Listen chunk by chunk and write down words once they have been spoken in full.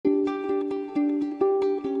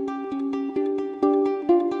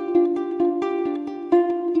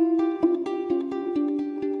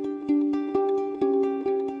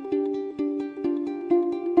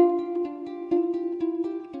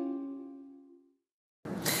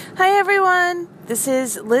Hi everyone, this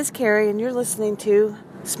is Liz Carey and you're listening to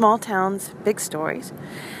Small Towns, Big Stories.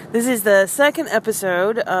 This is the second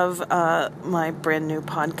episode of my brand new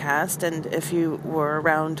podcast, and if you were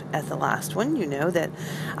around at the last one, you know that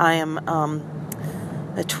I am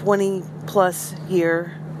a 20 plus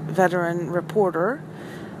year veteran reporter,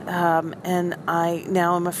 and I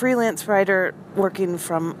now am a freelance writer working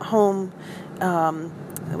from home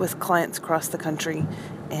with clients across the country,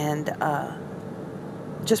 and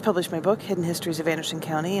just published my book, Hidden Histories of Anderson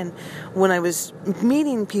County. And when I was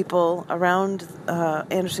meeting people around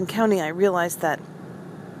Anderson County, I realized that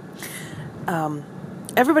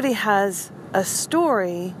everybody has a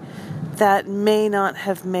story that may not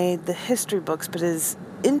have made the history books, but is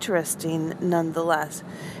interesting nonetheless.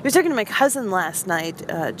 I was talking to my cousin last night,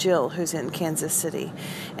 Jill, who's in Kansas City,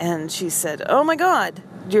 and she said, "Oh my God,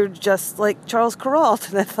 you're just like Charles Kuralt."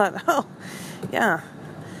 And I thought, oh, yeah,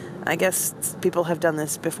 I guess people have done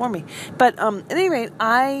this before me. But at any rate,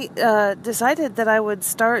 I decided that I would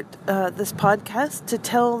start this podcast to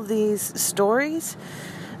tell these stories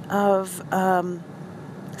of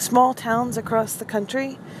small towns across the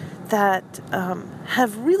country that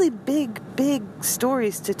have really big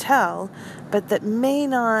stories to tell, but that may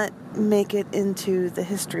not make it into the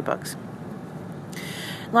history books.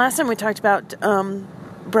 Last time we talked about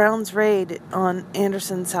Brown's raid on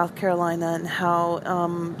Anderson, South Carolina, and how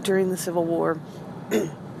during the Civil War,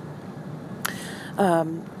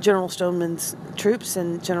 General Stoneman's troops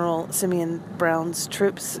and General Simeon Brown's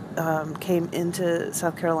troops came into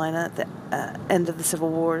South Carolina at the end of the Civil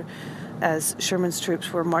War as Sherman's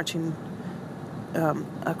troops were marching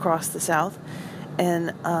across the South,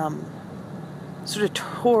 and sort of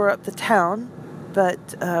tore up the town, but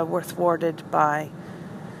were thwarted by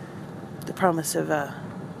the promise of a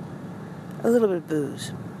little bit of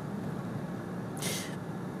booze.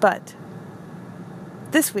 But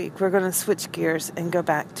this week we're going to switch gears and go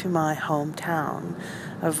back to my hometown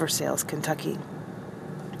of Versailles, Kentucky.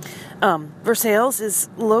 Versailles is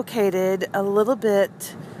located a little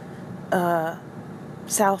bit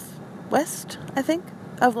southwest, I think,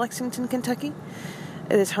 of Lexington, Kentucky.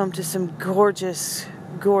 It is home to some gorgeous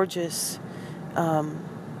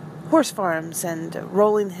horse farms and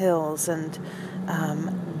rolling hills and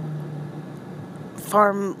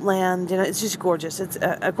farmland. You know, it's just gorgeous. It's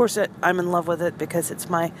of course I'm in love with it because it's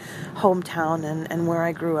my hometown and where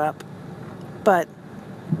I grew up. But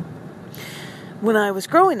when I was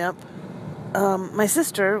growing up, my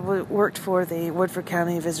sister worked for the Woodford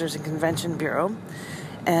County Visitors and Convention Bureau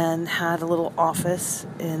and had a little office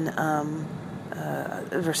in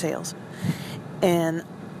Versailles. And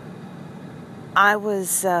I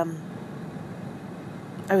was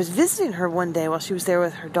visiting her one day while she was there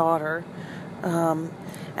with her daughter,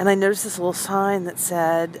 and I noticed this little sign that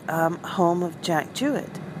said, home of Jack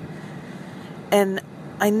Jewett. And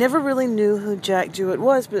I never really knew who Jack Jewett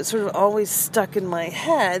was, but it sort of always stuck in my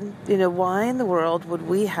head, you know, why in the world would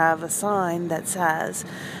we have a sign that says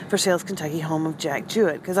Versailles, Kentucky, home of Jack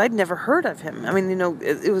Jewett? Because I'd never heard of him. I mean, you know,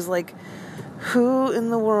 it was like, who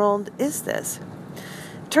in the world is this?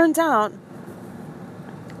 Turns out,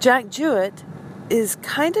 Jack Jewett is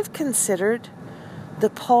kind of considered the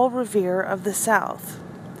Paul Revere of the South.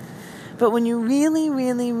 But when you really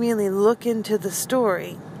look into the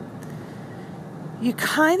story, you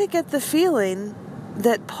kind of get the feeling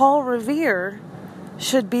that Paul Revere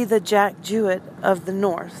should be the Jack Jewett of the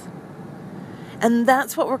North. And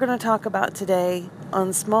that's what we're going to talk about today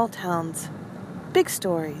on Small Towns, Big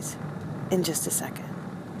Stories in just a second.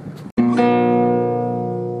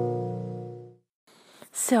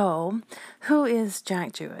 So, who is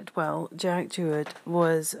Jack Jewett? Well, Jack Jewett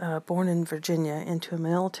was born in Virginia into a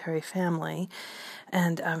military family,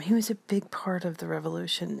 and he was a big part of the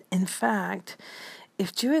Revolution. In fact,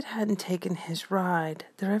 if Jewett hadn't taken his ride,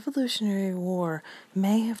 the Revolutionary War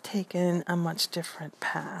may have taken a much different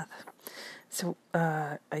path. So,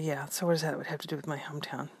 so what does that have to do with my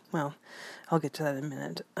hometown? Well, I'll get to that in a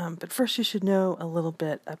minute. But first you should know a little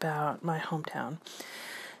bit about my hometown.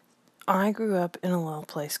 I grew up in a little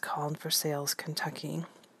place called Versailles, Kentucky.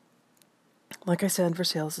 Like I said,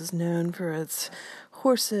 Versailles is known for its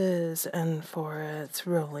horses and for its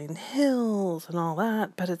rolling hills and all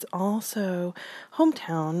that, but it's also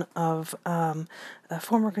hometown of a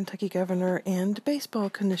former Kentucky governor and baseball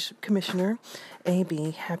commissioner,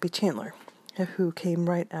 A.B. Happy Chandler, who came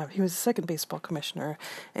right after. He was the second baseball commissioner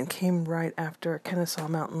and came right after Kennesaw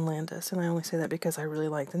Mountain Landis. And I only say that because I really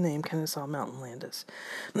like the name Kennesaw Mountain Landis.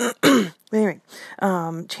 Anyway,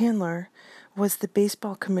 Chandler was the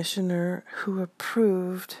baseball commissioner who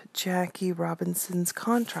approved Jackie Robinson's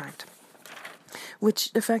contract,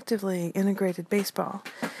 which effectively integrated baseball.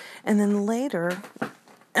 And then later,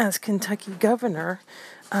 as Kentucky governor,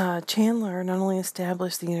 Chandler not only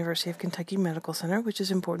established the University of Kentucky Medical Center, which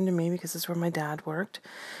is important to me because it's where my dad worked,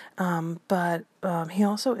 but he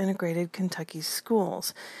also integrated Kentucky's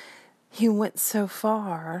schools. He went so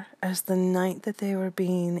far as the night that they were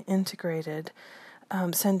being integrated,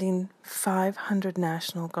 sending 500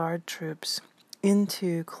 National Guard troops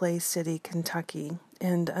into Clay City, Kentucky,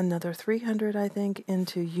 and another 300, I think,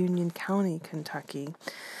 into Union County, Kentucky,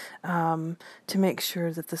 to make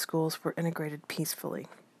sure that the schools were integrated peacefully,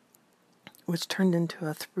 which turned into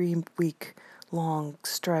a 3-week-long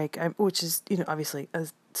strike, which is, obviously a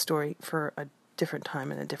story for a different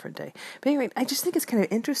time and a different day. But anyway, I just think it's kind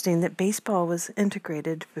of interesting that baseball was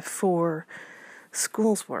integrated before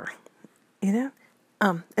schools were,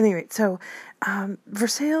 Anyway, so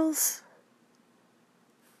Versailles,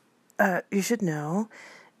 you should know,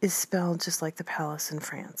 is spelled just like the palace in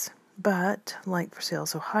France. But like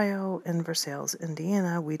Versailles, Ohio, and Versailles,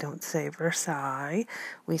 Indiana, we don't say Versailles.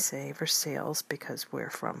 We say Versailles because we're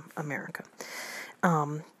from America.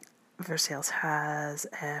 Versailles has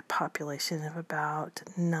a population of about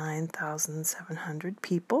 9,700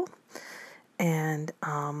 people. And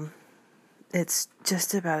it's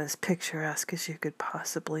just about as picturesque as you could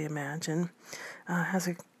possibly imagine. Has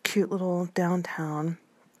a cute little downtown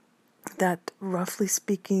that, roughly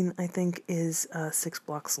speaking, I think is 6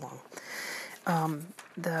 blocks long.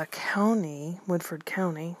 The county, Woodford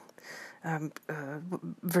County,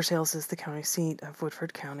 Versailles is the county seat of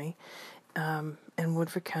Woodford County, and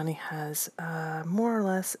Woodford County has more or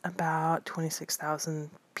less about 26,000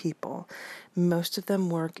 people. Most of them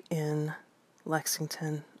work in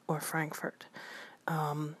Lexington or Frankfort.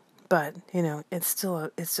 But, it's still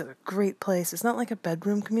a great place. It's not like a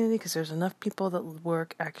bedroom community because there's enough people that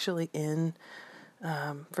work actually in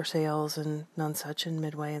Versailles and Nonsuch and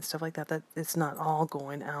Midway and stuff like that, that it's not all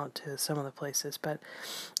going out to some of the places, but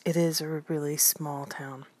it is a really small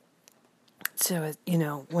town. So,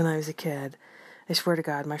 when I was a kid, I swear to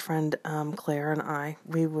God, my friend Claire and I,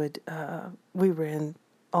 we ran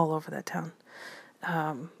all over that town.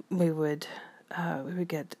 We would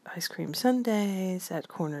get ice cream sundaes at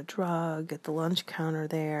Corner Drug, at the lunch counter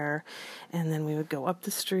there, and then we would go up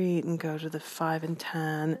the street and go to the 5 and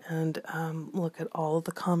 10 and look at all of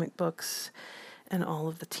the comic books and all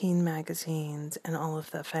of the teen magazines and all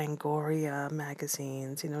of the Fangoria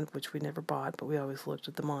magazines, which we never bought, but we always looked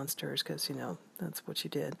at the monsters because, that's what you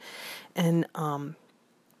did. And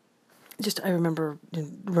I remember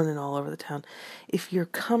running all over the town. If you're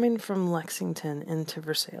coming from Lexington into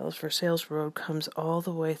Versailles Road comes all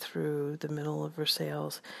the way through the middle of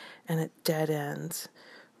Versailles, and it dead ends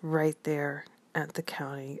right there at the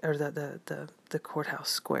county, or the courthouse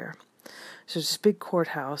square. So there's this big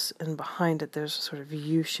courthouse, and behind it there's a sort of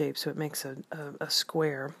U shape, so it makes a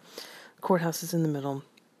square. The courthouse is in the middle.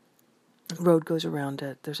 Road goes around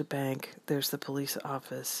it. There's a bank. There's the police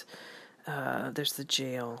office. There's the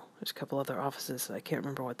jail. There's a couple other offices. I can't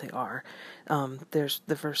remember what they are. There's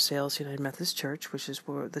the Versailles United Methodist Church, which is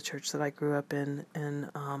the church that I grew up in and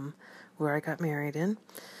where I got married in.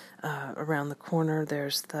 Around the corner,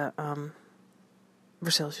 there's the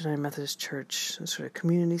Versailles United Methodist Church, sort of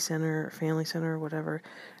community center, family center, whatever.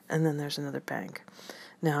 And then there's another bank.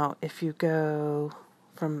 Now, if you go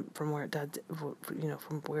from where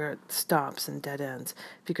from where it stops and dead ends,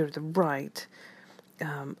 if you go to the right,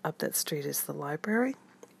 up that street is the library,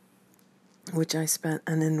 which I spent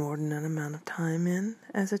an inordinate amount of time in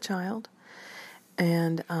as a child.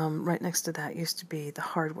 And right next to that used to be the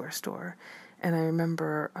hardware store. And I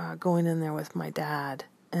remember going in there with my dad.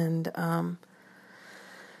 And,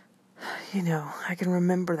 I can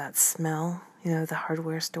remember that smell, the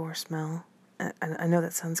hardware store smell. I know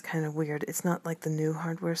that sounds kind of weird. It's not like the new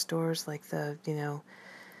hardware stores, like the,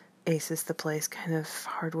 Ace the Place kind of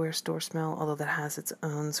hardware store smell, although that has its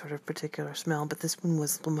own sort of particular smell. But this one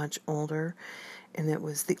was much older, and it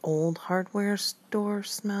was the old hardware store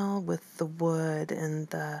smell with the wood and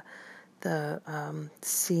the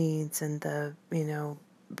seeds and the,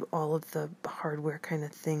 all of the hardware kind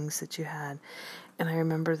of things that you had. And I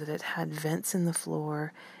remember that it had vents in the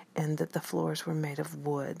floor and that the floors were made of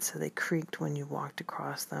wood, so they creaked when you walked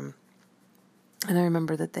across them. And I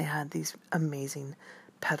remember that they had these amazing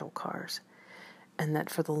pedal cars, and that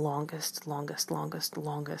for the longest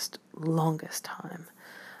time,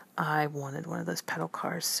 I wanted one of those pedal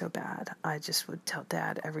cars so bad. I just would tell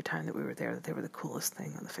Dad every time that we were there that they were the coolest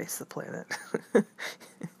thing on the face of the planet.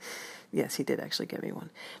 Yes, he did actually get me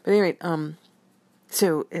one. But anyway,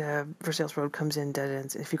 so Versailles Road comes in, dead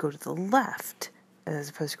ends. If you go to the left, as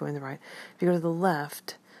opposed to going to the right, if you go to the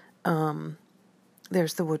left,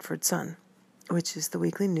 there's the Woodford Sun. which is the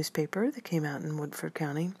weekly newspaper that came out in Woodford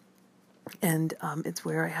County. And it's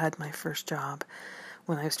where I had my first job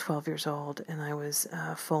when I was 12 years old, and I was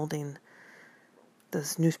folding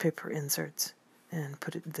those newspaper inserts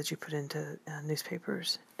that you put into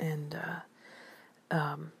newspapers, and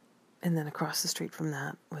then across the street from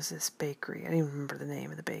that was this bakery. I don't even remember the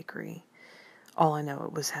name of the bakery. All I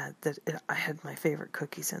know I had my favorite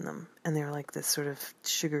cookies in them, and they were like this sort of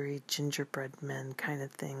sugary gingerbread men kind of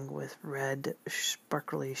thing with red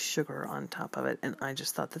sparkly sugar on top of it, and I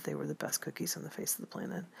just thought that they were the best cookies on the face of the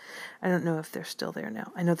planet. I don't know if they're still there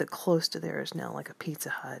now. I know that close to there is now like a Pizza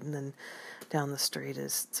Hut, and then down the street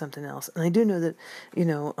is something else. And I do know that,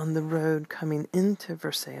 on the road coming into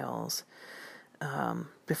Versailles,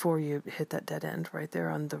 before you hit that dead end right there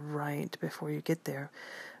on the right, before you get there,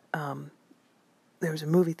 there was a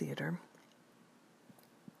movie theater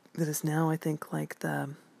that is now, I think, like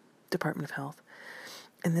the Department of Health.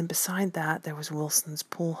 And then beside that, there was Wilson's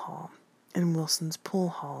Pool Hall. And Wilson's Pool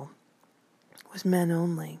Hall was men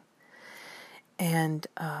only. And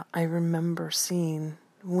I remember seeing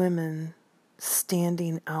women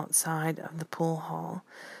standing outside of the pool hall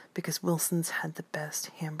because Wilson's had the best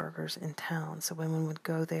hamburgers in town. So women would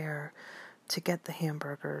go there to get the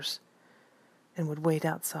hamburgers and would wait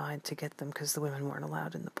outside to get them because the women weren't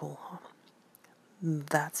allowed in the pool hall.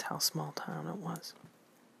 That's how small town it was.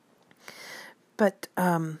 But,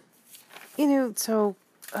 I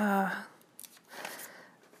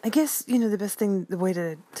guess, the way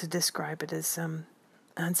to describe it is on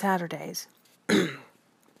Saturdays,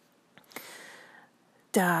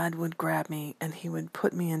 Dad would grab me and he would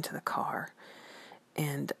put me into the car,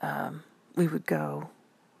 and we would go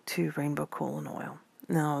to Rainbow Coal and Oil.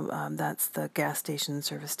 Now, that's the gas station,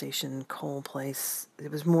 service station, coal place.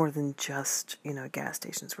 It was more than just, gas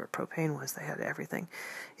stations where propane was. They had everything.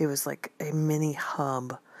 It was like a mini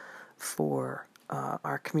hub for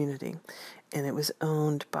our community. And it was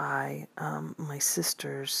owned by my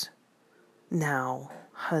sister's now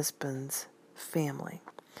husband's family.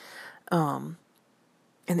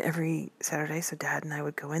 And every Saturday, so Dad and I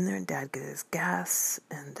would go in there, and Dad get his gas,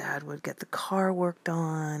 and Dad would get the car worked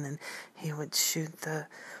on, and he would shoot the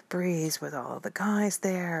breeze with all of the guys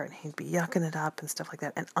there, and he'd be yucking it up and stuff like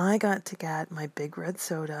that. And I got to get my big red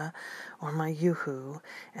soda or my Yoo-Hoo,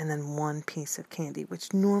 and then one piece of candy,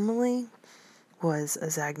 which normally was a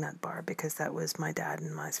Zagnut bar because that was my dad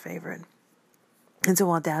and my favorite. And so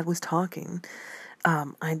while Dad was talking,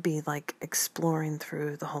 I'd be like exploring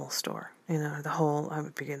through the whole store. I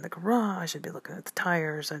would be in the garage, I'd be looking at the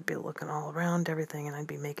tires, I'd be looking all around everything, and I'd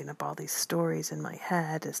be making up all these stories in my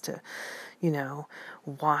head as to,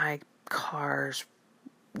 why cars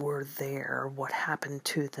were there, what happened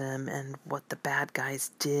to them, and what the bad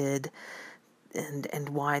guys did, and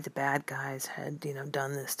why the bad guys had,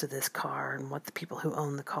 done this to this car, and what the people who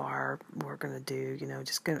owned the car were going to do,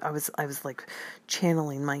 I was like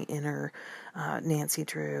channeling my inner Nancy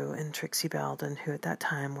Drew and Trixie Belden, who at that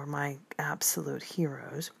time were my absolute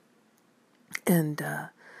heroes. And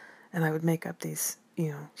I would make up these,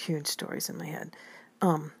 huge stories in my head.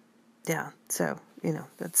 So,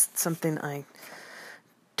 that's something I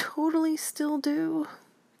totally still do,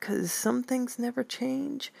 because some things never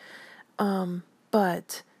change.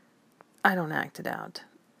 But I don't act it out.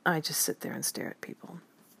 I just sit there and stare at people,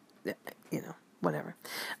 whatever.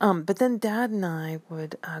 But then Dad and I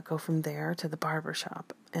would go from there to the barber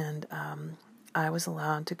shop, and I was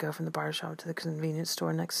allowed to go from the barber shop to the convenience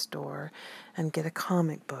store next door and get a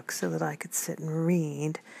comic book so that I could sit and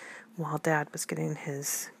read while Dad was getting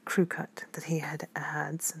his crew cut that he had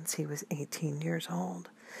had since he was 18 years old.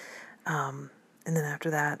 And then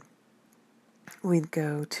after that, we'd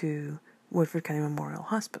go to Woodford County Memorial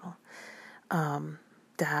Hospital.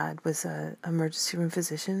 Dad was an emergency room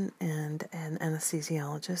physician and an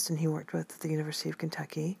anesthesiologist, and he worked with the University of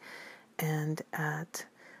Kentucky and at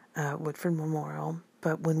Woodford Memorial.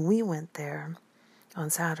 But when we went there on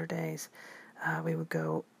Saturdays, we would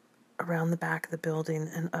go around the back of the building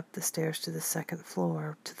and up the stairs to the second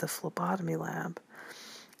floor to the phlebotomy lab.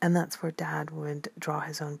 And that's where Dad would draw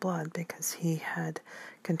his own blood because he had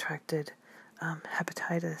contracted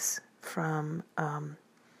hepatitis from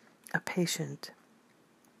a patient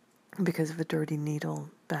because of a dirty needle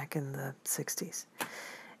back in the 60s.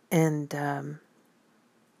 And,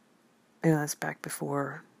 that's back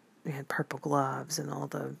before we had purple gloves and all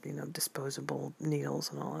the, disposable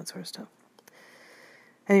needles and all that sort of stuff.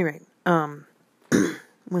 At any rate,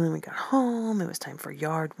 when we got home, it was time for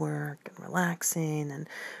yard work and relaxing and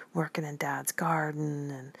working in Dad's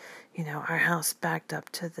garden. And, our house backed up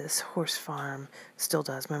to this horse farm. Still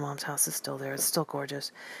does. My mom's house is still there. It's still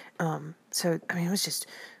gorgeous. So, it was just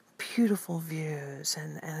beautiful views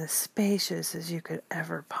and as spacious as you could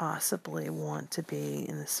ever possibly want to be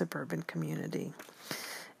in a suburban community.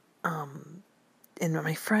 And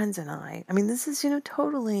my friends and I mean, this is,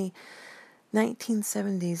 totally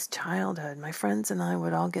 1970s childhood. My friends and I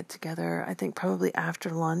would all get together, I think probably after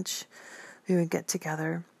lunch, we would get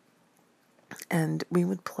together and we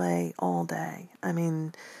would play all day. I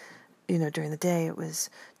mean, during the day it was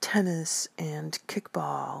tennis and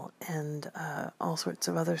kickball and all sorts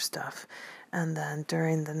of other stuff. And then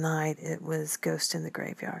during the night it was Ghost in the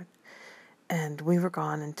Graveyard. And we were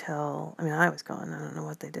gone until, I was gone. I don't know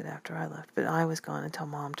what they did after I left, but I was gone until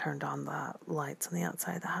Mom turned on the lights on the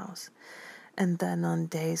outside of the house. And then on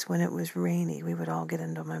days when it was rainy, we would all get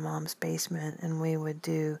into my mom's basement and we would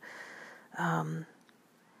do,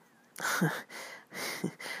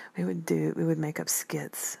 we would make up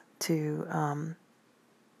skits to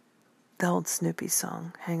the old Snoopy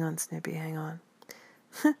song, Hang On Snoopy, Hang On.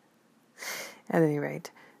 At any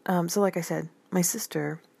rate, so like I said,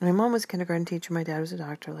 my mom was a kindergarten teacher, my dad was a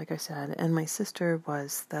doctor, like I said, and my sister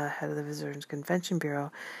was the head of the Visitors Convention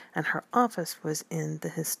Bureau, and her office was in the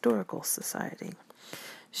Historical Society.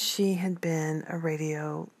 She had been a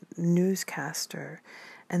radio newscaster,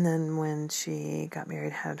 and then when she got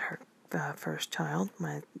married, had her first child,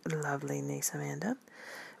 my lovely niece Amanda,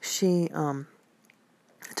 she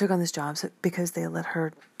took on this job because they let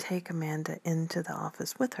her take Amanda into the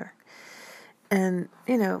office with her. And,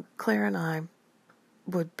 Claire and I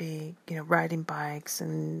would be, riding bikes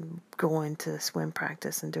and going to swim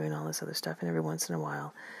practice and doing all this other stuff. And every once in a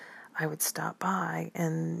while, I would stop by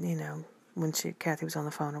and, when Kathy was on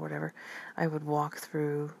the phone or whatever, I would walk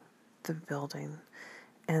through the building.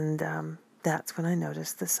 And that's when I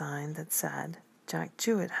noticed the sign that said Jack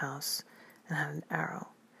Jewett House and had an arrow.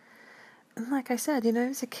 And like I said, I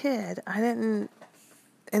was a kid. And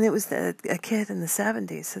it was a kid in the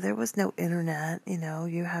 70s, so there was no internet,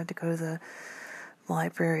 you had to go to the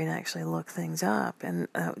library and actually look things up, and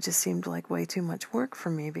it just seemed like way too much work for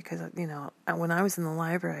me because, when I was in the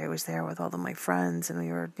library, I was there with all of my friends, and we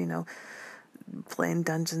were, playing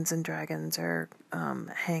Dungeons and Dragons or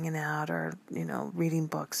hanging out or, reading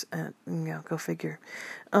books, and, go figure.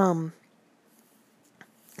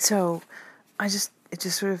 So it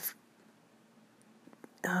just sort of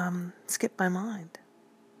skipped my mind.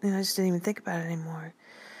 I just didn't even think about it anymore.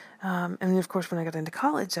 And of course, when I got into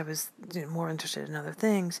college, I was more interested in other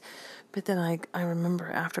things. But then I remember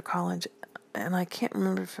after college, and I can't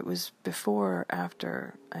remember if it was before or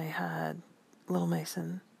after I had Little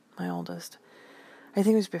Mason, my oldest. I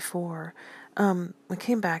think it was before. We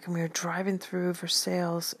came back and we were driving through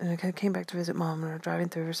Versailles, and I came back to visit Mom, and we were driving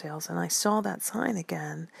through Versailles, and I saw that sign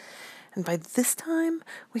again. And by this time,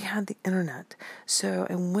 we had the internet. So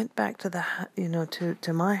I went back to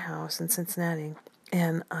to my house in Cincinnati,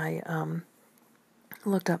 and I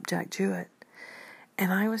looked up Jack Jewett.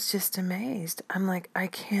 And I was just amazed. I'm like, I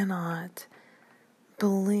cannot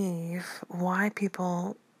believe why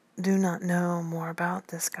people do not know more about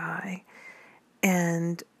this guy,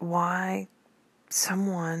 and why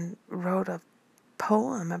someone wrote a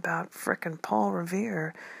poem about frickin' Paul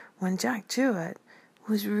Revere when Jack Jewett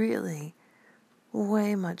was really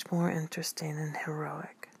way much more interesting and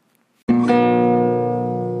heroic.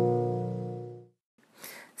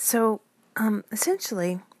 So,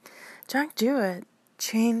 essentially, Jack Jewett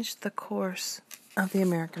changed the course of the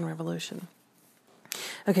American Revolution.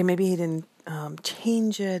 Okay, maybe he didn't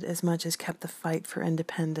change it as much as kept the fight for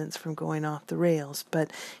independence from going off the rails,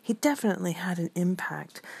 but he definitely had an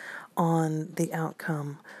impact on the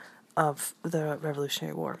outcome of the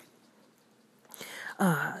Revolutionary War.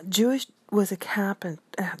 Jewett was a captain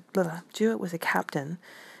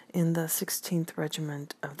in the 16th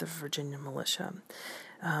Regiment of the Virginia Militia.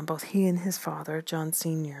 Both he and his father, John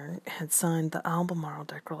Sr., had signed the Albemarle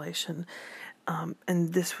Declaration,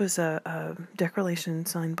 and this was a declaration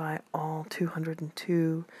signed by all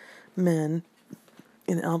 202 men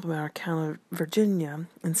in Albemarle County, Virginia,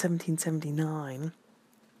 in 1779,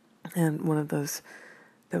 and one of those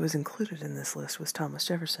that was included in this list was Thomas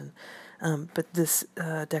Jefferson. But this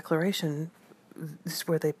declaration is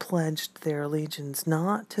where they pledged their allegiance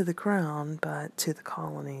not to the crown but to the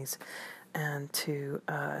colonies, and to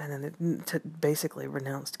basically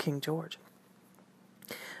renounced King George.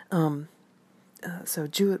 So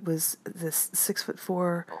Jewett was this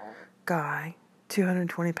 6'4" guy,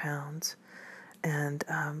 220 pounds, and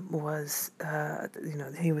was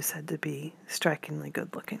he was said to be strikingly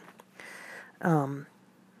good looking.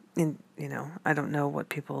 I don't know what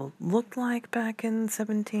people looked like back in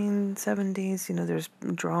 1770s. There's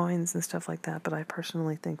drawings and stuff like that, but I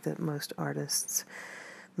personally think that most artists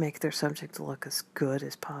make their subject look as good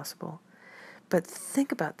as possible. But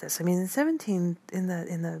think about this. I mean, in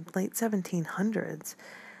the late 1700s,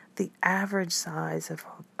 the average size of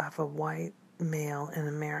a white male in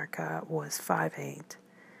America was 5'8"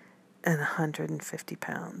 and 150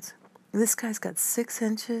 pounds. This guy's got 6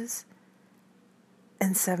 inches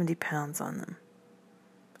and 70 pounds on them.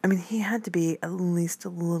 I mean, he had to be at least a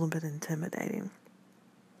little bit intimidating.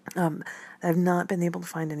 I've not been able to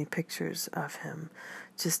find any pictures of him,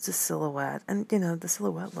 just a silhouette. And, the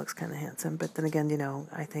silhouette looks kind of handsome. But then again,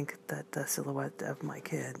 I think that the silhouette of my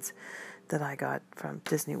kids that I got from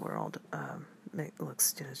Disney World it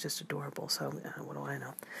looks, it's just adorable. So what do I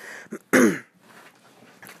know?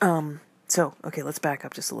 So, okay, let's back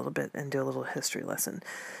up just a little bit and do a little history lesson.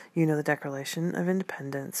 The Declaration of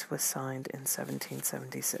Independence was signed in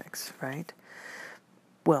 1776, right?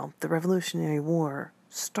 Well, the Revolutionary War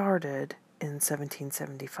started in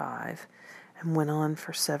 1775 and went on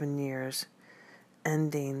for 7 years,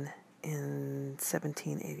 ending in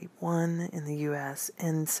 1781 in the U.S.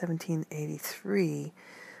 and 1783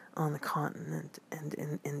 on the continent and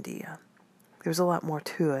in India. There's a lot more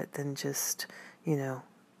to it than just,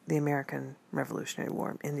 the American Revolutionary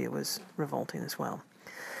War. India was revolting as well.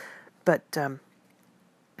 But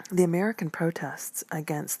the American protests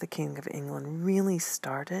against the King of England really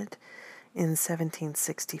started in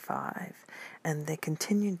 1765, and they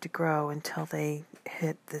continued to grow until they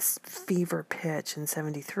hit this fever pitch in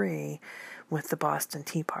 73 with the Boston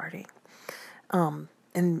Tea Party.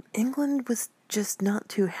 And England was just not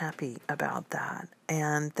too happy about that,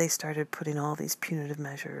 and they started putting all these punitive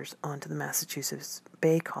measures onto the Massachusetts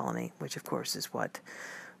Bay Colony, which of course is what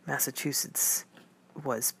Massachusetts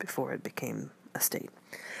was before it became a state.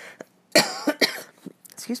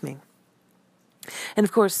 Excuse me. And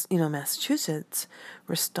of course, Massachusetts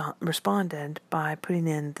responded by putting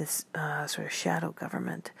in this sort of shadow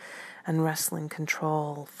government and wresting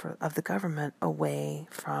control of the government away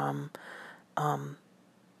from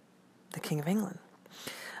the King of England.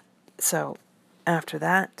 So after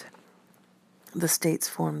that, the states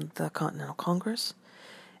formed the Continental Congress,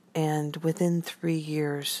 and within 3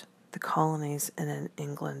 years, the colonies in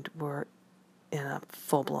England were in a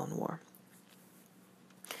full-blown war.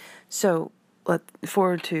 So let's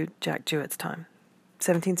forward to Jack Jewett's time.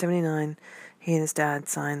 1779, he and his dad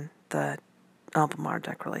signed the Albemarle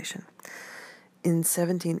Declaration. In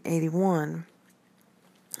 1781,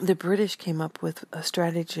 the British came up with a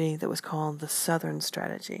strategy that was called the Southern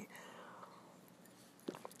Strategy.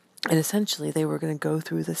 And essentially, they were going to go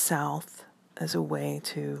through the South as a way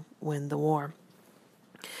to win the war.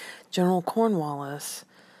 General Cornwallis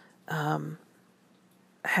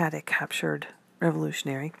had a captured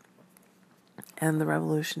revolutionary, and the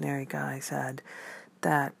revolutionary guy said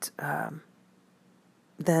that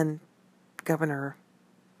then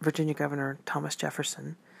Virginia Governor Thomas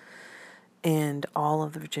Jefferson and all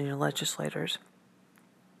of the Virginia legislators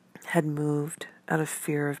had moved out of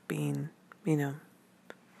fear of being,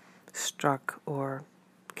 struck or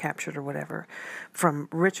captured or whatever, from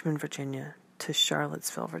Richmond, Virginia to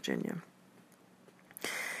Charlottesville, Virginia.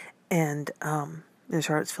 And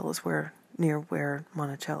Charlottesville is near where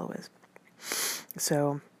Monticello is.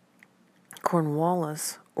 So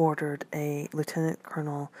Cornwallis ordered a Lieutenant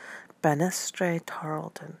Colonel Banastre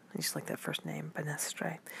Tarleton, I just like that first name,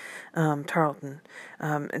 Banastre Tarleton,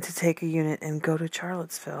 to take a unit and go to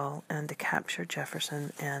Charlottesville and to capture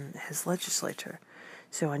Jefferson and his legislature.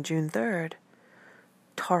 So on June 3rd,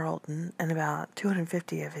 Tarleton and about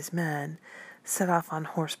 250 of his men set off on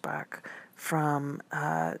horseback from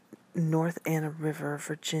North Anna River,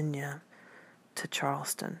 Virginia, to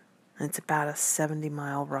Charleston. And it's about a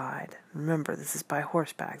 70-mile ride. Remember, this is by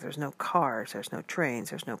horseback. There's no cars, there's no trains,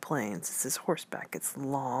 there's no planes. This is horseback. It's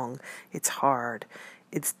long, it's hard,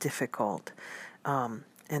 it's difficult. And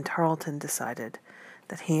Tarleton decided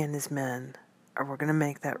that he and his men were going to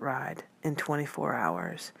make that ride in 24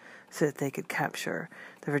 hours so that they could capture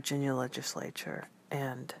the Virginia legislature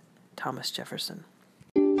and Thomas Jefferson.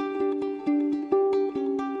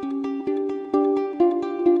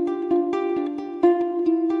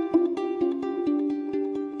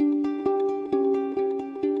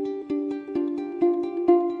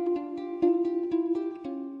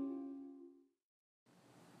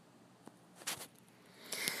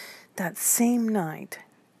 That same night,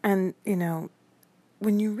 and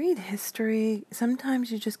when you read history,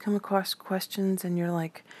 sometimes you just come across questions and you're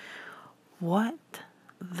like, what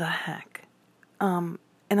the heck? And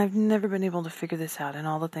I've never been able to figure this out in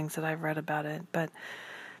all the things that I've read about it, but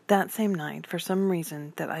that same night, for some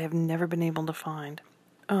reason that I have never been able to find,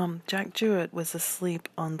 Jack Jewett was asleep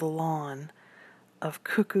on the lawn of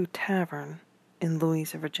Cuckoo Tavern in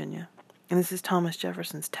Louisa, Virginia. And this is Thomas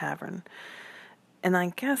Jefferson's Tavern. And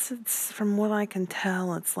I guess it's, from what I can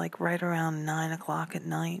tell, it's like right around 9 o'clock at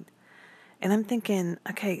night. And I'm thinking,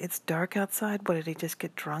 okay, it's dark outside. What, did he just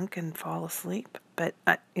get drunk and fall asleep? But,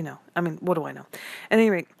 what do I know? At any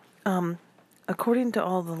rate, according to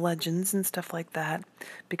all the legends and stuff like that,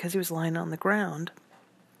 because he was lying on the ground,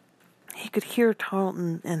 he could hear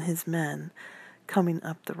Tarleton and his men coming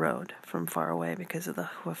up the road from far away because of the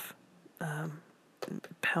hoof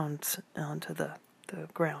pounds onto the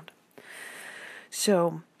ground.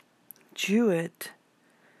 So Jewett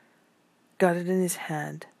got it in his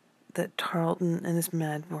head that Tarleton and his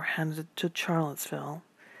men were headed to Charlottesville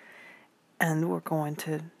and were going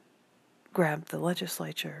to grab the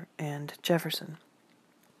legislature and Jefferson.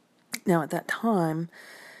 Now, at that time,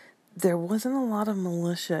 there wasn't a lot of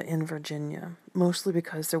militia in Virginia, mostly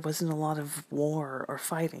because there wasn't a lot of war or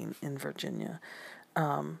fighting in Virginia.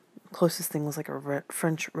 Closest thing was like a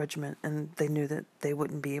French regiment, and they knew that they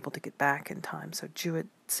wouldn't be able to get back in time. So Jewett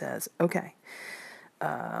says, okay,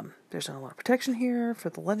 there's not a lot of protection here for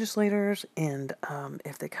the legislators, and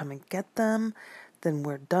if they come and get them, then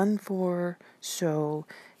we're done for. So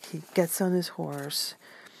he gets on his horse,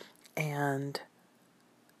 and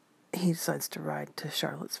he decides to ride to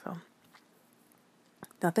Charlottesville.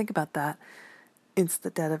 Now think about that. It's the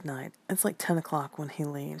dead of night. It's like 10 o'clock when he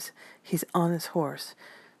leaves. He's on his horse.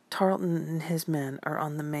 Tarleton and his men are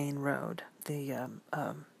on the main road, the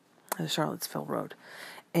Charlottesville road.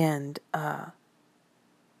 And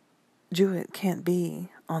Jewett can't be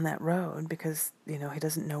on that road because, he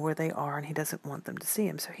doesn't know where they are and he doesn't want them to see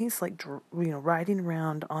him. So he's like, riding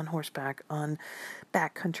around on horseback on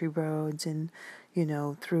backcountry roads and,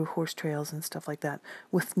 through horse trails and stuff like that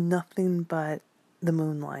with nothing but the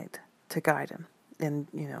moonlight to guide him. And,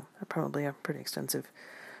 probably a pretty extensive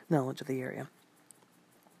knowledge of the area.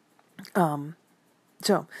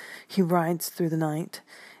 So he rides through the night,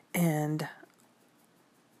 and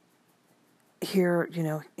here,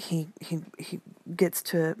 he gets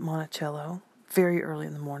to Monticello very early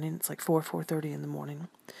in the morning. It's like 4:30 in the morning.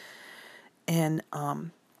 And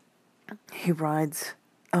he rides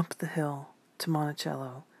up the hill to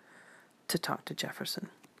Monticello to talk to Jefferson.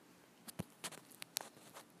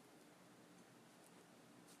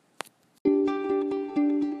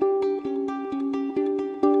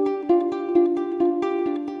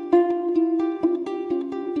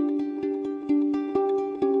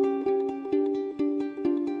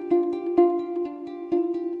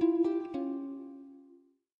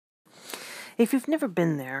 If you've never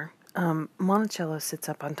been there, Monticello sits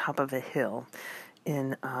up on top of a hill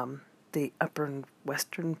in the upper and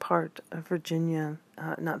western part of Virginia,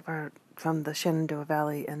 not far from the Shenandoah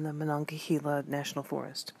Valley and the Monongahela National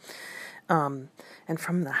Forest. And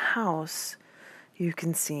from the house, you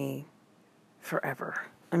can see forever.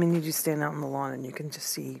 I mean, you just stand out on the lawn and you can just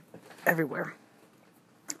see everywhere.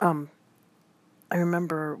 I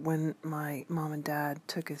remember when my mom and dad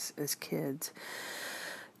took us as kids,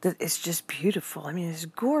 that it's just beautiful. I mean, it's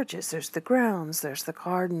gorgeous. There's the grounds, there's the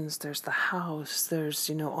gardens, there's the house, there's,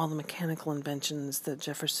 all the mechanical inventions that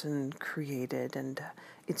Jefferson created, and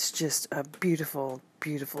it's just a beautiful,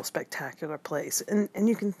 beautiful, spectacular place. And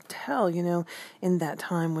you can tell, in that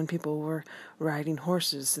time when people were riding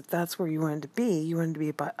horses, that that's where you wanted to be. You wanted to be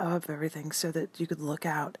above everything so that you could look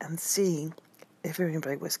out and see if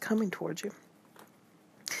anybody was coming towards you.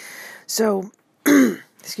 So,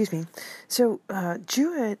 excuse me. So,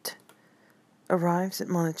 Jewett arrives at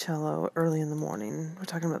Monticello early in the morning. We're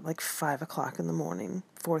talking about like 5 o'clock in the morning,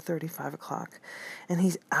 4:30, 5 o'clock. And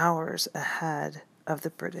he's hours ahead of the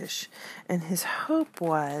British. And his hope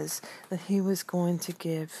was that he was going to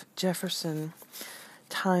give Jefferson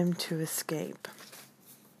time to escape.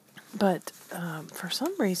 But for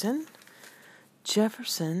some reason,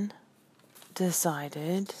 Jefferson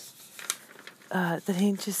decided that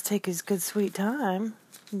he'd just take his good sweet time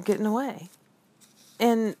getting away.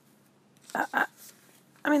 And I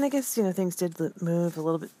guess, things did move a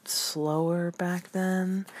little bit slower back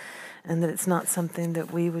then, and that it's not something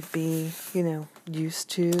that we would be, used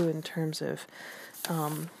to in terms of,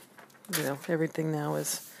 everything now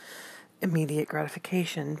is immediate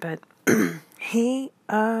gratification. But he,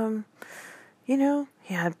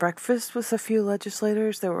 he had breakfast with a few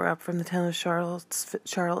legislators that were up from the town of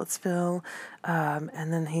Charlottesville,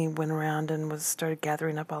 and then he went around and started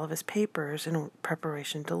gathering up all of his papers in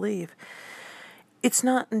preparation to leave. It's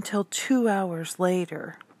not until 2 hours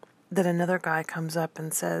later that another guy comes up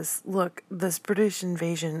and says, look, this British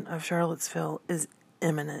invasion of Charlottesville is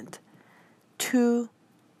imminent. 2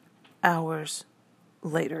 hours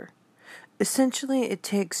later. Essentially, it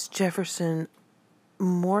takes Jefferson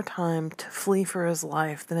more time to flee for his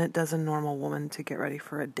life than it does a normal woman to get ready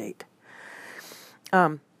for a date.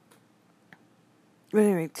 But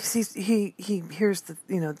anyway, he hears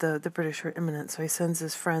the British are imminent, so he sends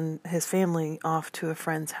his family off to a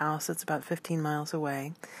friend's house that's about 15 miles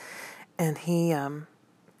away, and he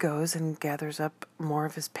goes and gathers up more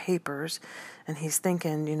of his papers, and he's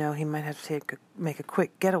thinking, he might have to make a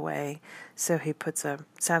quick getaway, so he puts a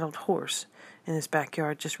saddled horse in his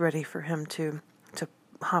backyard just ready for him to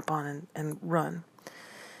hop on and run.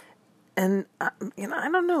 And, I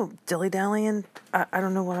don't know, dilly-dallying, I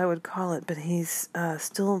don't know what I would call it, but he's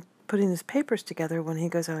still putting his papers together when he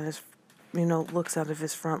goes out his, looks out of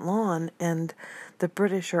his front lawn, and the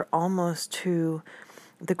British are almost to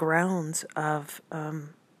the grounds of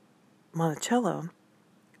Monticello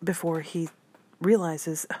before he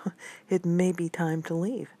realizes it may be time to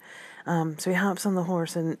leave. So he hops on the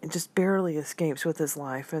horse and just barely escapes with his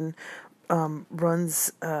life and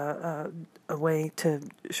runs away to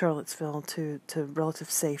Charlottesville to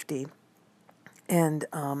relative safety. And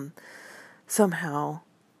somehow,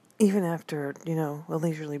 even after, a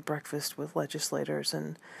leisurely breakfast with legislators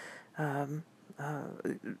and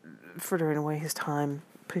frittering away his time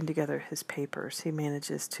putting together his papers, he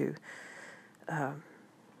manages to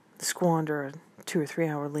squander a 2 or 3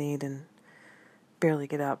 hour lead and barely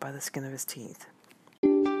get out by the skin of his teeth.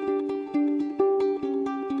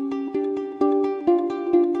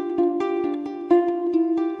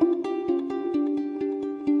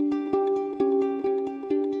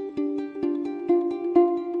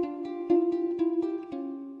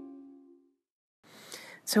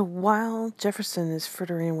 So while Jefferson is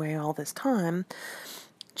frittering away all this time,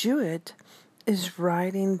 Jewett is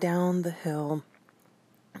riding down the hill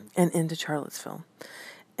and into Charlottesville.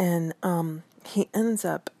 And he ends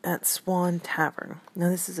up at Swan Tavern. Now,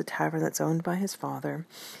 this is a tavern that's owned by his father,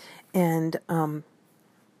 and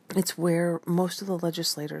it's where most of the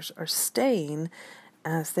legislators are staying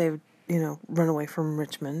as they've, run away from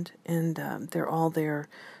Richmond, and they're all there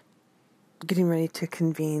getting ready to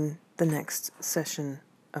convene the next session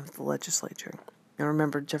of the legislature. Now,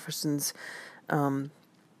 remember, Jefferson's term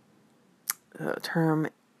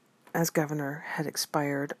as governor had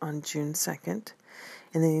expired on June 2nd,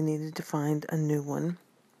 and then he needed to find a new one.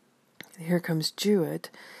 Here comes Jewett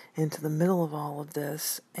into the middle of all of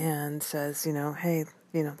this and says, hey,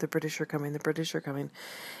 the British are coming.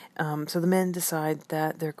 So the men decide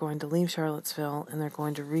that they're going to leave Charlottesville and they're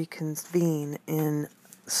going to reconvene in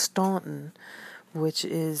Staunton, which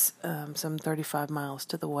is some 35 miles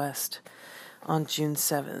to the west, on June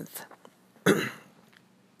 7th.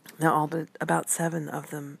 Now, all but about 7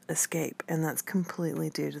 of them escape, and that's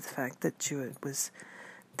completely due to the fact that Jewett was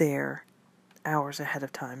there hours ahead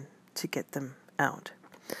of time to get them out.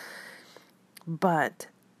 But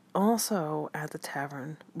also at the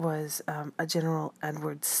tavern was a General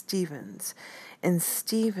Edward Stevens, and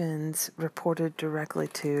Stevens reported directly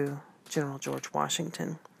to General George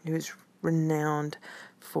Washington. He was renowned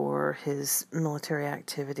for his military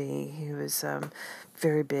activity. He was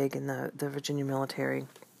very big in the Virginia military.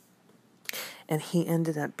 And he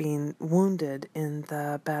ended up being wounded in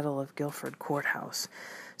the Battle of Guilford Courthouse.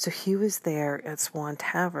 So he was there at Swan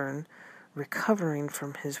Tavern recovering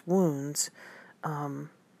from his wounds and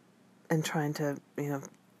trying to,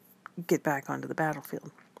 get back onto the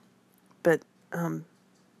battlefield. But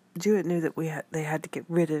Jewett knew that they had to get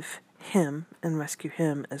rid of him and rescue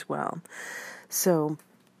him as well. So,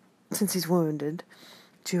 since he's wounded,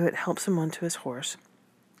 Jewett helps him onto his horse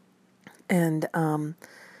and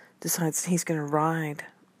decides he's going to ride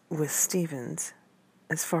with Stevens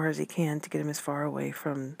as far as he can to get him as far away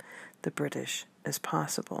from the British as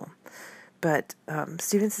possible. But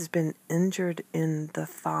Stevens has been injured in the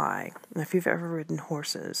thigh. Now, if you've ever ridden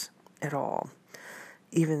horses at all,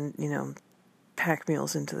 even, pack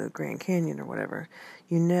mules into the Grand Canyon or whatever,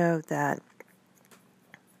 you know that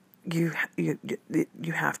you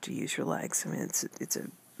have to use your legs. I mean,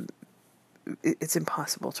 it's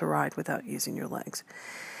impossible to ride without using your legs.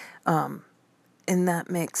 And that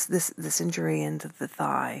makes this injury into the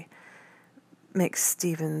thigh makes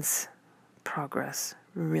Stevens' progress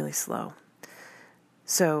really slow.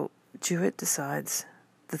 So Jewett decides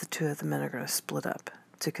that the two of the men are going to split up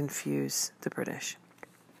to confuse the British.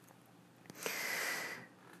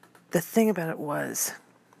 The thing about it was,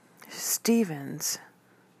 Stevens,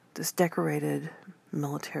 this decorated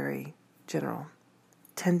military general,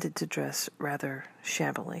 tended to dress rather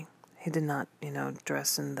shabbily. He did not,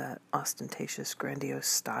 dress in the ostentatious, grandiose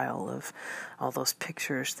style of all those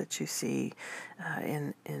pictures that you see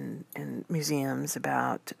in museums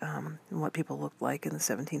about what people looked like in the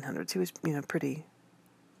 1700s. He was, pretty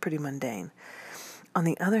mundane. on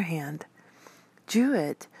the other hand,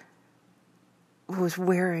 Jewett was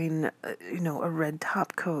wearing, a red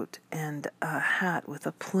top coat and a hat with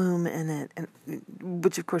a plume in it, and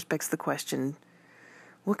which of course begs the question,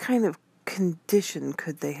 what kind of condition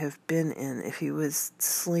could they have been in if he was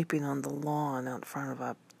sleeping on the lawn out front of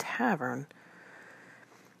a tavern?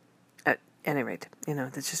 At any rate,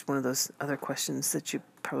 that's just one of those other questions that you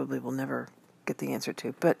probably will never get the answer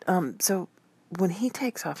to. But so when he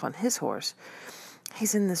takes off on his horse,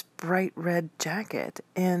 he's in this bright red jacket,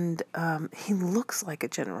 and he looks like a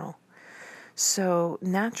general. So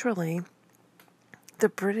naturally, the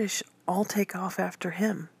British all take off after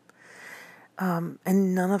him,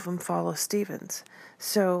 and none of them follow Stevens.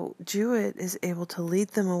 So Jewett is able to lead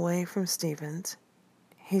them away from Stevens.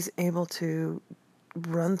 He's able to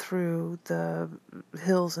run through the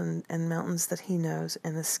hills and mountains that he knows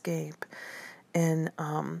and escape, and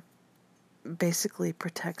basically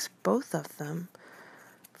protects both of them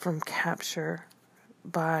from capture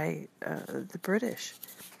by the British.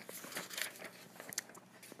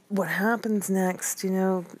 What happens next,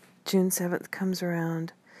 June 7th comes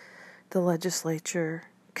around, the legislature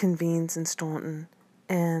convenes in Staunton,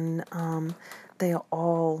 and they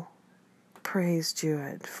all praise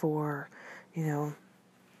Jewett for,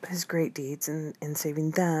 his great deeds in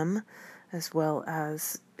saving them, as well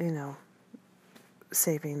as,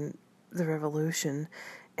 saving the revolution,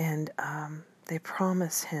 and they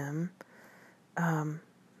promise him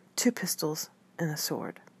 2 pistols and a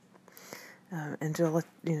sword, and to let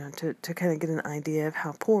to kind of get an idea of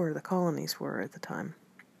how poor the colonies were at the time.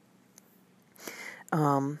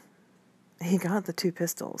 He got the 2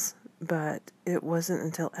 pistols, but it wasn't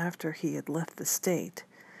until after he had left the state,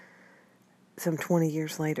 some 20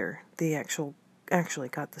 years later, they actually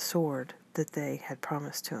got the sword that they had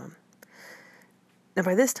promised to him. Now,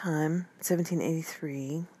 by this time,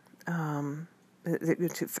 1783,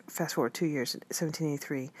 fast forward 2 years,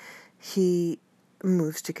 1783, he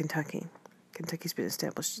moves to Kentucky. Kentucky's been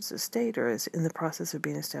established as a state, or is in the process of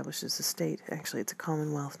being established as a state. Actually, it's a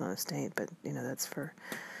commonwealth, not a state, but, that's for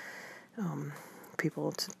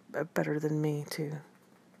people better than me to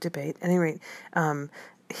debate. At any rate,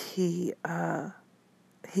 he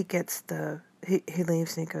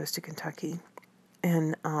leaves and he goes to Kentucky,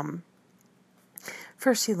 and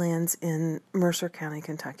first he lands in Mercer County,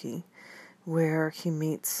 Kentucky, where he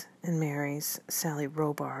meets and marries Sally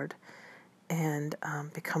Robard, and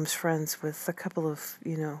becomes friends with a couple of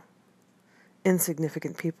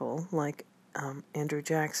insignificant people like Andrew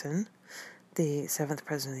Jackson, the 7th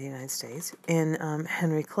President of the United States, and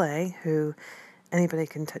Henry Clay, who anybody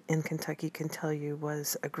in Kentucky can tell you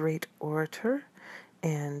was a great orator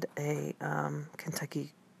and a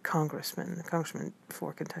Kentucky congressman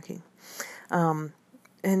for Kentucky.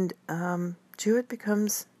 And Jewett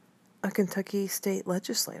becomes a Kentucky state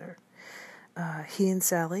legislator. He and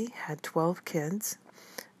Sally had 12 kids,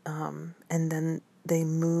 and then they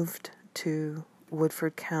moved to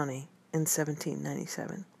Woodford County in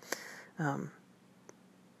 1797.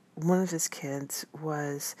 One of his kids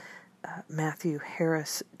was Matthew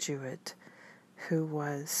Harris Jewett, who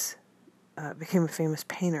became a famous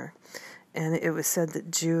painter. And it was said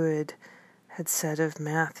that Jewett had said of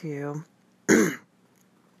Matthew,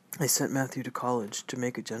 I sent Matthew to college to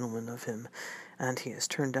make a gentleman of him, and he has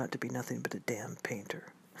turned out to be nothing but a damn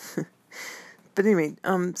painter. But anyway,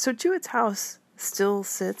 so Jewett's house still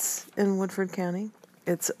sits in Woodford County.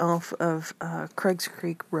 It's off of Craig's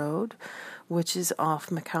Creek Road, which is off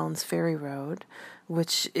McCown's Ferry Road,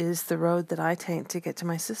 which is the road that I take to get to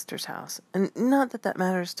my sister's house. And not that that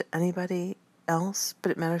matters to anybody else,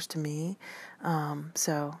 but it matters to me.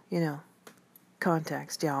 So,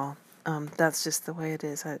 context, y'all. That's just the way it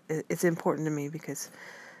is. It's important to me because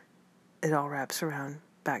it all wraps around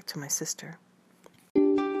back to my sister.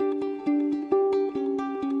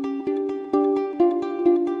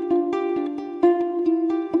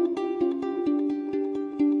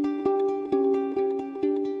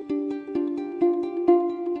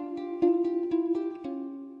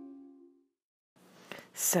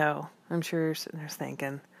 So, I'm sure you're sitting there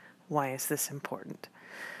thinking, why is this important?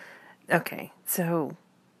 Okay, so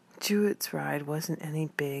Jewett's Ride wasn't any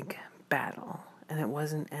big battle, and it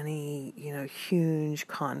wasn't any, huge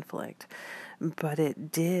conflict, but it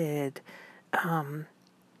did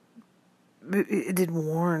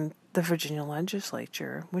warn the Virginia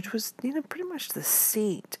legislature, which was, pretty much the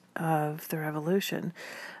seat of the Revolution.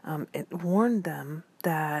 It warned them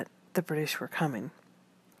that the British were coming.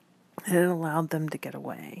 It allowed them to get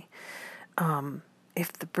away.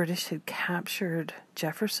 If the British had captured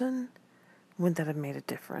Jefferson, would that have made a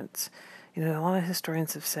difference? A lot of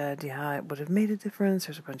historians have said, yeah, it would have made a difference.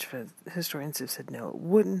 There's a bunch of historians who said, no, it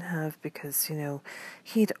wouldn't have, because,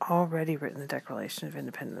 he'd already written the Declaration of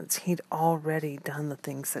Independence. He'd already done the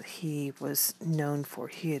things that he was known for.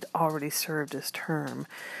 He had already served his term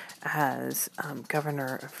as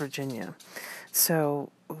governor of Virginia. So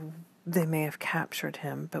they may have captured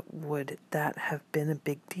him, but would that have been a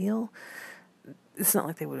big deal? It's not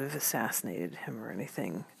like they would have assassinated him or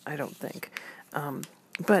anything, I don't think.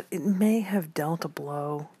 But it may have dealt a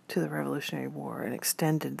blow to the Revolutionary War and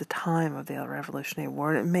extended the time of the Revolutionary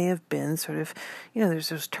War. And it may have been sort of, there's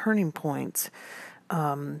those turning points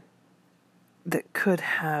that could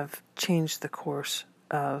have changed the course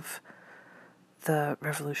of the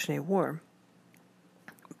Revolutionary War.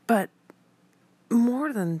 But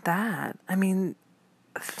more than that,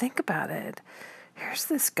 think about it. Here's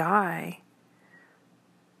this guy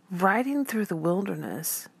riding through the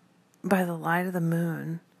wilderness by the light of the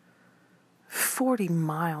moon, 40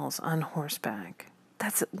 miles on horseback.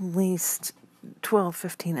 That's at least 12,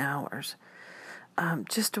 15 hours.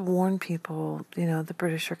 Just to warn people, the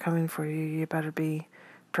British are coming for you. You better be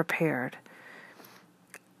prepared.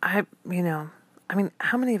 How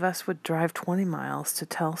many of us would drive 20 miles to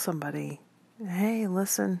tell somebody, hey,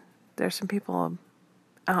 listen, there's some people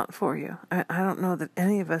out for you? I don't know that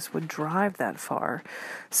any of us would drive that far.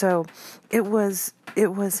 So it was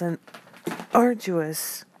an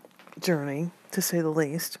arduous journey, to say the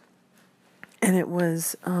least, and it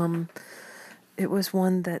was one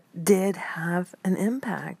that did have an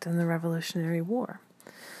impact on the Revolutionary War.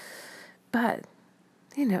 But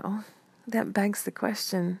that begs the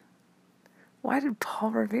question: why did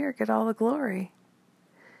Paul Revere get all the glory?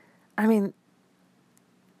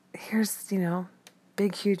 Here's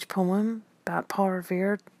big huge poem about Paul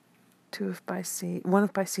Revere, two if by sea, one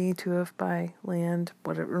if by sea, two if by land,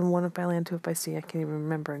 whatever, one if by land, two if by sea, I can't even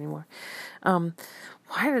remember anymore.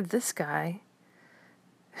 Why did this guy,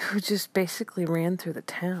 who just basically ran through the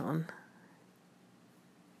town,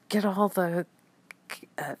 get all the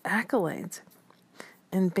accolades?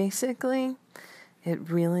 And basically, it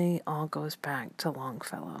really all goes back to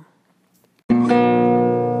Longfellow.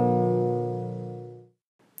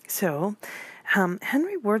 So,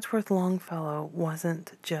 Henry Wadsworth Longfellow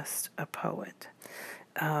wasn't just a poet.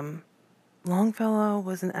 Longfellow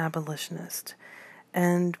was an abolitionist.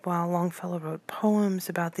 And while Longfellow wrote poems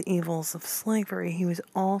about the evils of slavery, he was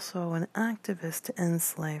also an activist to end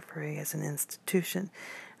slavery as an institution.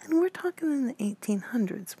 And we're talking in the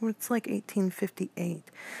 1800s, where it's like 1858.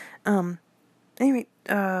 Anyway,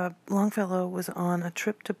 Longfellow was on a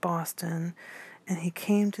trip to Boston, and he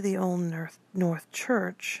came to the Old North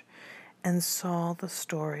Church and saw the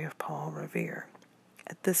story of Paul Revere.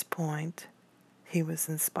 At this point, he was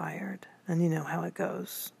inspired. And you know how it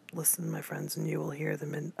goes. Listen, my friends, and you will hear the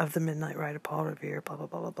Midnight Ride of Paul Revere, blah, blah,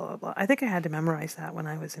 blah, blah, blah, blah. I think I had to memorize that when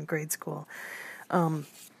I was in grade school.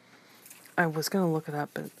 I was going to look it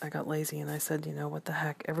up, but I got lazy, and I said, what the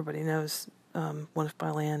heck, everybody knows one if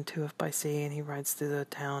by land, two if by sea, and he rides through the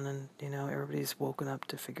town, and, everybody's woken up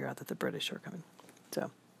to figure out that the British are coming.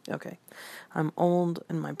 So, okay. I'm old,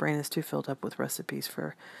 and my brain is too filled up with recipes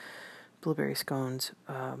for blueberry scones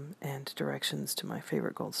and directions to my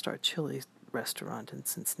favorite Gold Star Chili restaurant in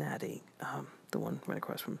Cincinnati, the one right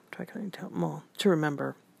across from Tri-County Mall, to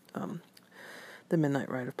remember the Midnight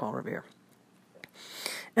Ride of Paul Revere.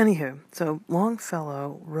 Anywho, so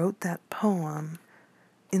Longfellow wrote that poem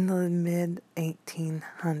in the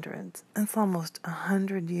mid-1800s. It's almost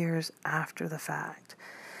 100 years after the fact.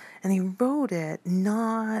 And he wrote it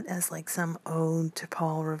not as like some ode to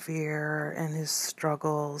Paul Revere and his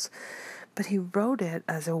struggles, but he wrote it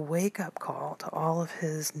as a wake-up call to all of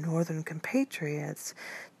his northern compatriots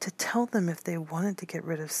to tell them if they wanted to get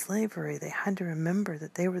rid of slavery, they had to remember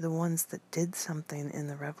that they were the ones that did something in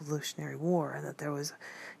the Revolutionary War, and that there was,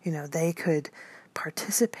 they could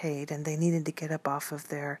participate, and they needed to get up off of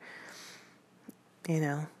their,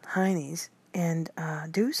 heinies and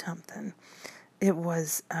do something. It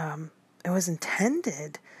was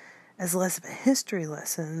intended as less of a history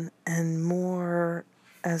lesson and more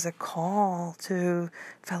as a call to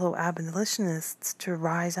fellow abolitionists to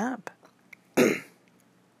rise up.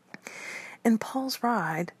 And Paul's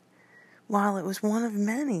Ride, while it was one of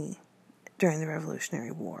many during the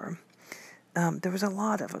Revolutionary War, there was a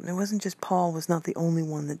lot of them. It wasn't just Paul was not the only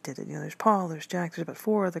one that did it. There's Paul, there's Jack, there's about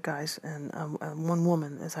 4 other guys, and one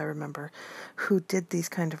woman, as I remember, who did these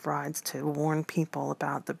kind of rides to warn people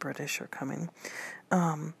about the British are coming.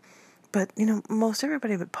 But, most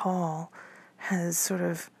everybody but Paul has sort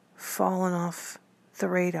of fallen off the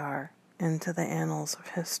radar into the annals of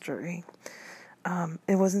history.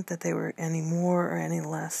 It wasn't that they were any more or any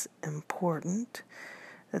less important,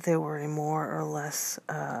 that they were any more or less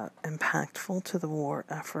impactful to the war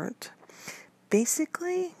effort.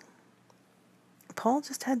 Basically, Paul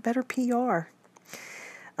just had better PR.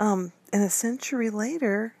 And a century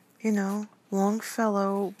later,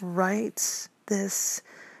 Longfellow writes this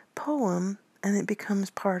poem, and it becomes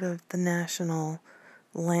part of the national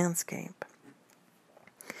landscape.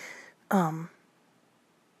 So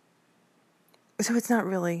it's not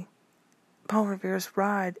really, Paul Revere's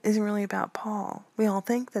Ride isn't really about Paul. We all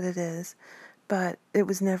think that it is, but it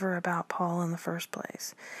was never about Paul in the first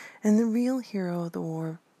place. And the real hero of the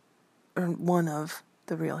war, or one of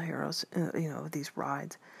the real heroes, of these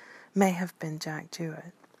rides, may have been Jack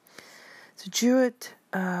Jewett. So Jewett,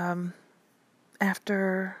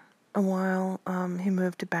 after a while, he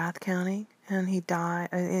moved to Bath County, and he died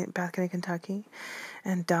in Bath County, Kentucky,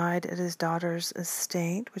 and died at his daughter's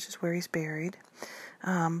estate, which is where he's buried.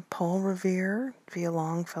 Paul Revere, via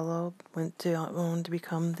Longfellow, went on to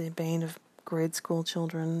become the bane of grade school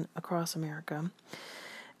children across America.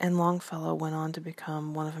 And Longfellow went on to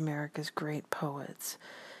become one of America's great poets.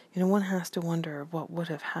 One has to wonder what would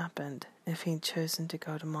have happened if he'd chosen to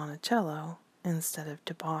go to Monticello instead of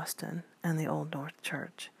to Boston and the Old North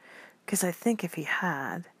Church. Because I think if he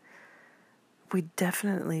had, we'd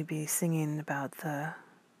definitely be singing about the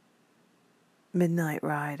midnight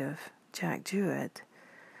ride of Jack Jewett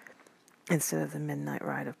instead of the midnight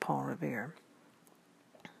ride of Paul Revere.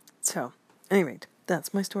 So, at any rate,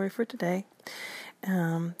 that's my story for today.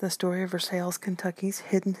 The story of Versailles, Kentucky's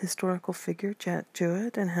hidden historical figure, Jack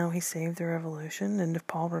Jewett, and how he saved the Revolution, and of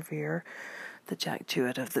Paul Revere, the Jack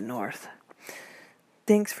Jewett of the North.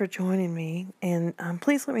 Thanks for joining me, and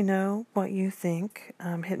please let me know what you think.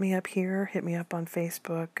 Hit me up here, hit me up on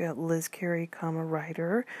Facebook at Liz Carey,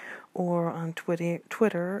 writer, or on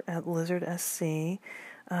Twitter at LizardSC,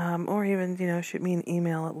 or even, shoot me an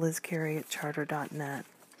email at lizcarey@charter.net.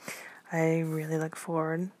 I really look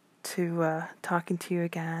forward to talking to you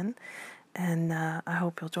again, and I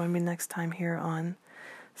hope you'll join me next time here on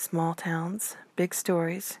Small Towns, Big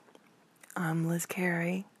Stories. I'm Liz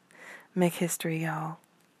Carey. Make history, y'all.